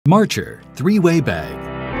Marcher 3-Way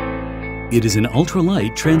Bag. It is an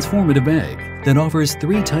ultralight transformative bag that offers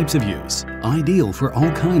 3 types of use, ideal for all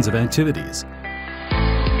kinds of activities.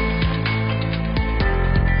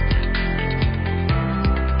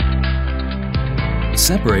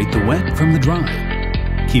 Separate the wet from the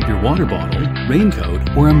dry. Keep your water bottle,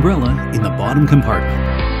 raincoat, or umbrella in the bottom compartment.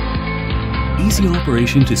 Easy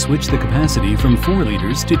operation to switch the capacity from 4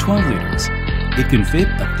 liters to 12 liters. It can fit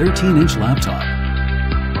a 13-inch laptop.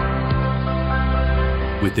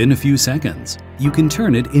 Within a few seconds, you can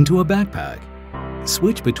turn it into a backpack.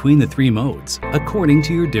 Switch between the 3 modes according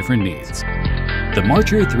to your different needs. The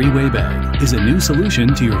Marcher 3-Way Bag is a new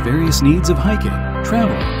solution to your various needs of hiking,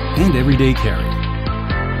 travel, and everyday carry.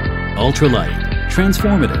 Ultralight,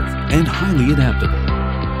 transformative, and highly adaptable.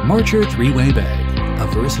 Marcher 3-Way Bag, a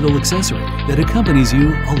versatile accessory that accompanies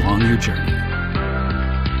you along your journey.